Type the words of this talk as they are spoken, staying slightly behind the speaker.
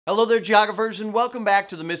Hello there, geographers, and welcome back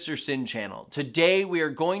to the Mr. Sinn channel. Today we are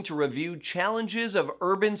going to review challenges of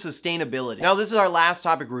urban sustainability. Now, this is our last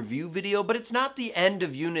topic review video, but it's not the end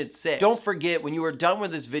of Unit 6. Don't forget, when you are done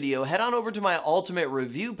with this video, head on over to my ultimate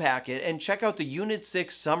review packet and check out the Unit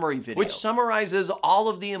 6 summary video, which summarizes all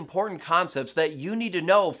of the important concepts that you need to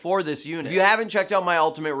know for this unit. If you haven't checked out my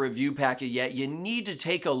ultimate review packet yet, you need to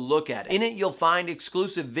take a look at it. In it, you'll find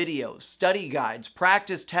exclusive videos, study guides,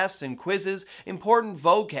 practice tests and quizzes, important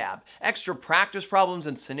vocab, extra practice problems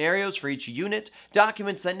and scenarios for each unit,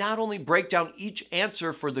 documents that not only break down each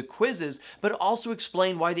answer for the quizzes, but also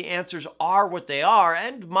explain why the answers are what they are,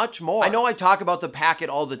 and much more. I know I talk about the packet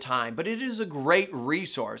all the time, but it is a great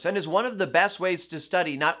resource and is one of the best ways to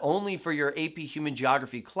study not only for your AP Human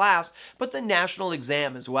Geography class, but the national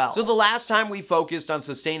exam as well. So the last time we focused on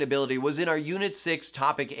sustainability was in our Unit 6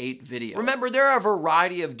 Topic 8 video. Remember, there are a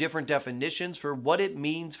variety of different definitions for what it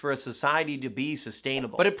means for a society to be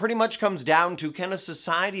sustainable, but it pretty much comes down to, can a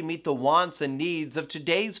society meet the wants and needs of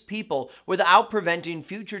today's people without preventing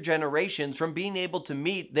future generations from being able to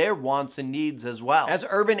meet their wants and needs as well? As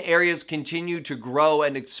urban areas continue to grow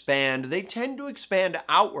and expand, they tend to expand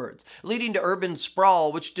outwards, leading to urban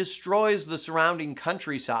sprawl, which destroys the surrounding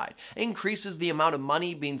countryside, increases the amount of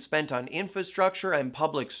money being spent on infrastructure and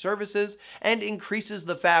public services, and increases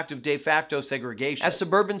the fact of de facto segregation. As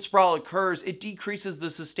suburban sprawl occurs, it decreases the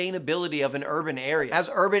sustainability of an urban area. As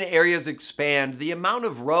urban areas expand, the amount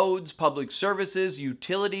of roads, public services,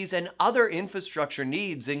 utilities, and other infrastructure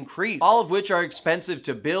needs increase, all of which are expensive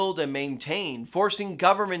to build and maintain, forcing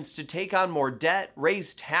governments to take on more debt,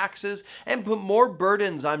 raise taxes, and put more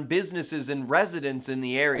burdens on businesses and residents in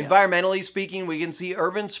the area. Environmentally speaking, we can see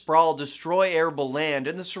urban sprawl destroy arable land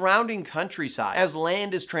in the surrounding countryside as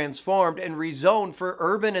land is transformed and rezoned for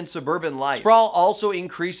urban and suburban life. Sprawl also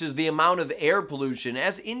increases the amount of air pollution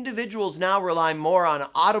as individuals now rely more on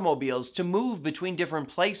automobiles to move between different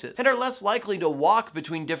places and are less likely to walk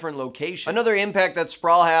between different locations. Another impact that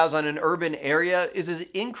sprawl has on an urban area is it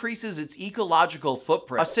increases its ecological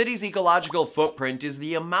footprint. A city's ecological footprint is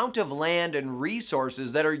the amount of land and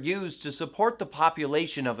resources that are used to support the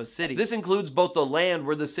population of a city. This includes both the land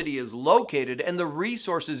where the city is located and the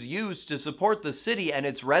resources used to support the city and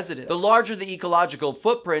its residents. The larger the ecological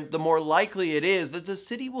footprint, the more likely it is that the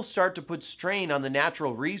city will start to put strain on the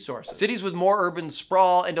natural resources. Cities with more urban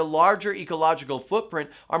sprawl and a larger ecological footprint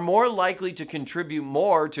are more likely to contribute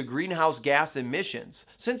more to greenhouse gas emissions,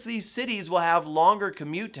 since these cities will have longer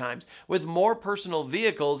commute times with more personal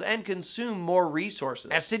vehicles and consume more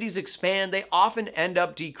resources. As cities expand, they often end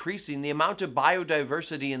up decreasing the amount of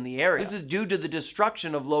biodiversity in the area. This is due to the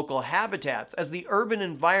destruction of local habitats as the urban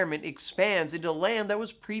environment expands into land that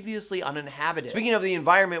was previously uninhabited. Speaking of the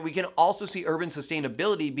environment, we can also see urban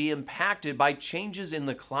sustainability be impacted by changes in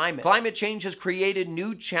the climate. Climate change has created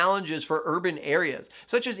new challenges for urban areas,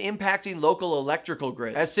 such as impacting local electrical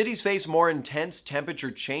grids. As cities face more intense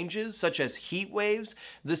temperature changes, such as heat waves,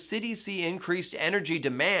 the cities see increased energy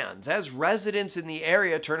demands as residents in the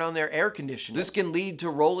area turn on their air conditioning. This can lead to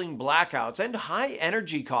rolling blackouts and high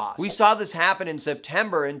energy costs. We saw this happen in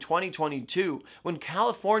September in 2022 when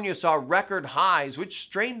California saw record highs which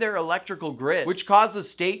strained their electrical grid, which caused the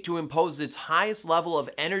state to impose its highest level of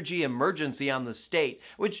energy emergency on the state,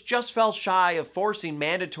 which just fell shy of forcing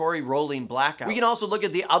mandatory rolling blackouts. We can also look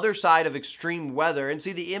at the other side of extreme weather and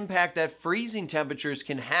see the impact that freezing temperatures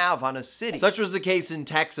can have on a city. Such was the case in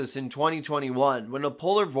Texas in 2021 when a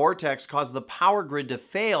polar vortex caused the power grid to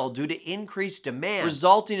fail due to increased demand,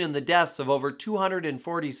 resulting in the deaths of over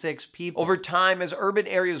 246 people. Over time, as urban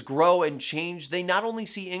areas grow and change, they not only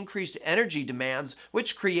see increased energy demands,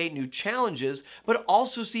 which create new challenges, but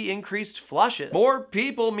also see increased flushes. More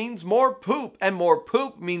people means more poop, and more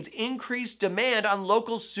poop means increased demand on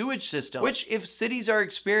local sewage systems, which, if cities are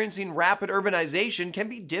experiencing rapid urbanization, can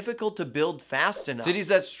be difficult to build fast enough. Cities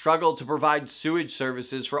that struggle to provide sewage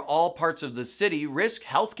services for all parts of the city risk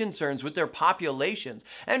health concerns with their populations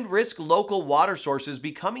and risk local water sources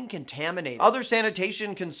becoming contaminated. Other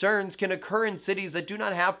sanitation concerns can occur in cities that do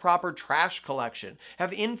not have proper trash collection,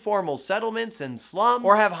 have informal settlements and slums,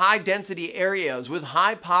 or have high-density areas with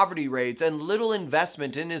high poverty rates and little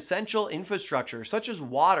investment in essential infrastructure such as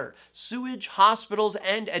water, sewage, hospitals,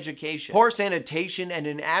 and education. Poor sanitation and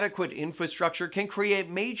inadequate infrastructure can create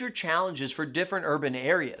major challenges for different urban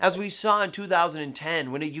areas, as we saw in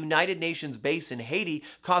 2010 when a United Nations base in Haiti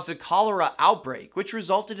caused a cholera outbreak, which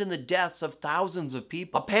resulted in the deaths of thousands of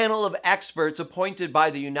people. A panel of experts appointed by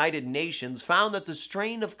the United Nations found that the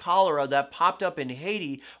strain of cholera that popped up in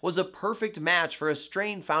Haiti was a perfect match for a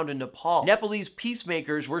strain found in Nepal. Nepalese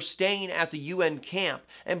peacemakers were staying at the UN camp,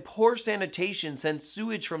 and poor sanitation sent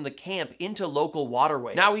sewage from the camp into local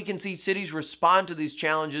waterways. Now we can see cities respond to these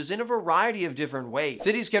challenges in a variety of different ways.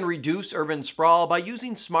 Cities can reduce urban sprawl by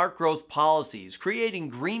using smart growth policies, creating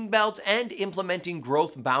green belts, and implementing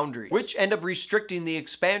growth boundaries, which end up restricting the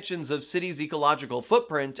expansions of cities' ecological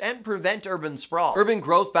footprint and prevent urban sprawl. Urban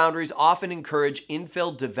growth boundaries often encourage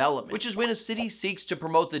infill development, which is when a city seeks to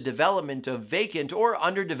promote the development of vacant or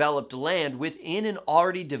underdeveloped land within an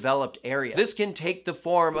already developed area. This can take the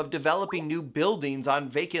form of developing new buildings on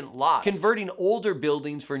vacant lots, converting older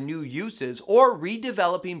buildings for new uses, or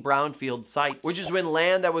redeveloping brownfield sites, which is when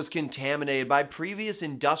land that was contaminated by previous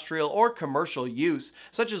industrial or commercial use,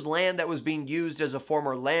 such as land that was being used as a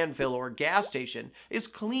former landfill or gas station, is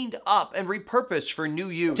cleaned up and repurposed for new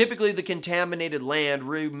use. Typically, the contaminated land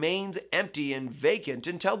remains empty and vacant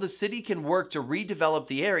until the city can work to redevelop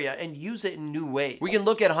the area and use it in new ways. We can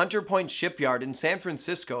look at Hunter Point Shipyard in San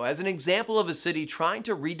Francisco as an example of a city trying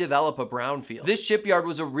to redevelop a brownfield. This shipyard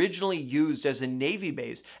was originally used as a Navy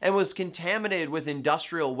base and was contaminated with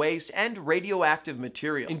industrial waste and radioactive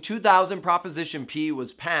material. In 2000, Proposition P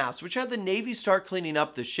was passed, which had the Navy start cleaning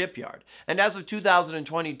up the shipyard, and as of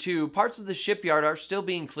 2022, parts of the shipyard are still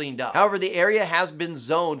being cleaned up. However, the area has been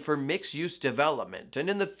zoned for mixed-use development, and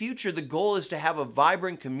in the future, the goal is to have a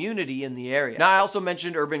vibrant community in the area. Now, I also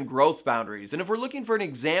mentioned urban growth boundaries, and if we're looking for an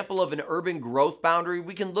example of an urban growth boundary,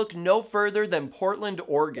 we can look no further than Portland,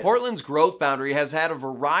 Oregon. Portland's growth boundary has had a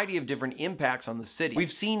variety of different impacts on the city.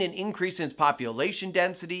 We've seen an increase in its population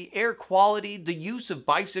density, air quality, the use of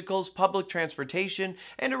bicycles, public transportation,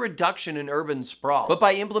 and a reduction in urban sprawl. But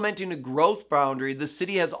by implementing a growth boundary, the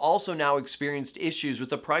city has also now experienced issues with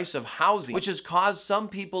the price of housing, which has caused some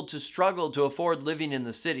people to struggle to afford living in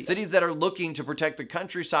the city. Cities that are looking to protect the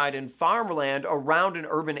countryside and farmland around an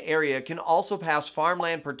urban area can also pass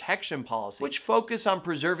farmland protection policies, which focus on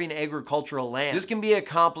preserving agricultural land. This can be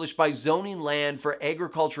accomplished by zoning land for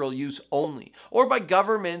agricultural use only, or by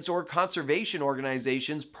governments or conservation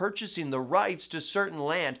organizations purchasing the rights to certain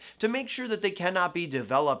land to make sure that they cannot be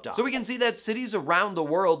developed on. So we can see that cities around the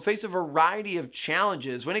world face a variety of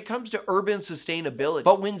challenges when it comes to urban sustainability.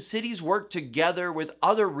 But when cities work together with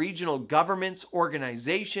other regional governments,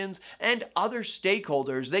 organizations, and other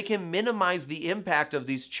stakeholders, they can minimize the impact of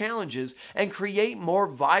these challenges and create more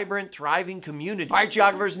vibrant, thriving communities. All right,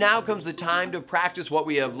 geographers, now comes the time to practice what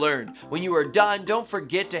we have learned. When you are done, don't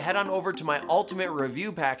forget to head on over to my ultimate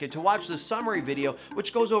review packet to watch the summary video,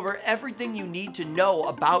 which goes over everything you need to know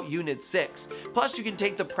about Unit 6. Plus, you can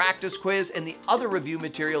take the practice quiz and the other review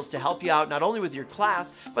materials to help you out not only with your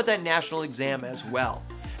class, but that national exam as well.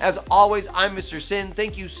 As always, I'm Mr. Sinn.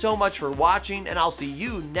 Thank you so much for watching, and I'll see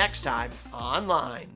you next time online.